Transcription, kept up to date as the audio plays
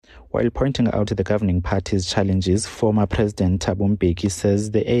While pointing out the governing party's challenges, former President Thabo Mbeki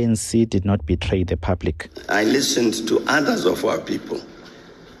says the ANC did not betray the public. I listened to others of our people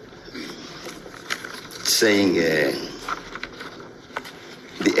saying the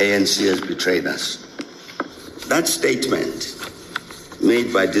ANC has betrayed us. That statement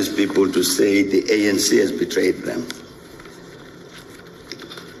made by these people to say the ANC has betrayed them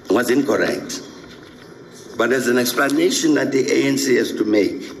was incorrect. But there's an explanation that the ANC has to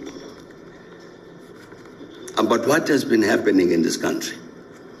make about what has been happening in this country.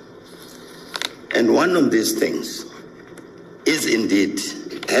 And one of these things is indeed,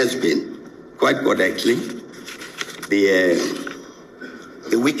 has been, quite correctly, the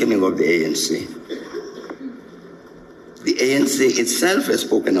weakening of the ANC. The ANC itself has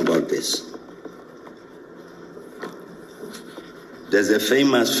spoken about this. There's a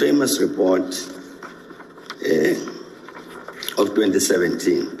famous report of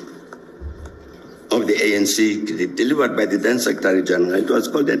 2017 of the ANC delivered by the then Secretary General. It was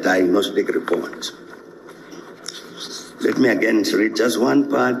called a diagnostic report. Let me again read just one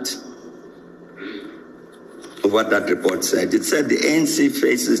part of what that report said. It said the ANC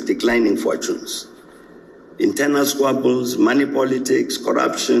faces declining fortunes. Internal squabbles, money politics,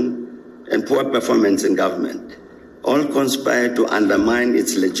 corruption, and poor performance in government all conspire to undermine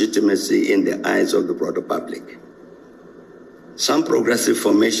its legitimacy in the eyes of the broader public. Some progressive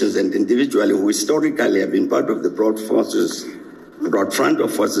formations and individuals who historically have been part of the broad front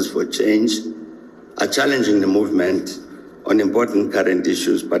of forces for change are challenging the movement on important current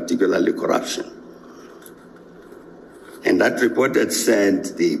issues, particularly corruption. And that report had said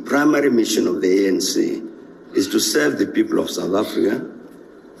the primary mission of the ANC is to serve the people of South Africa,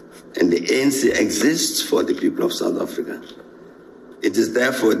 and the ANC exists for the people of South Africa. It is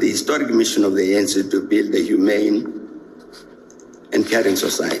therefore the historic mission of the ANC to build a humane and caring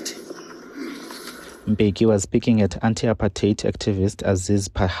society. Mbeki was speaking at anti-apartheid activist Aziz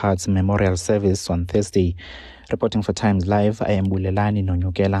Pahad's memorial service on Thursday. Reporting for Times Live, I am Bulelani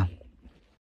Nonyukela.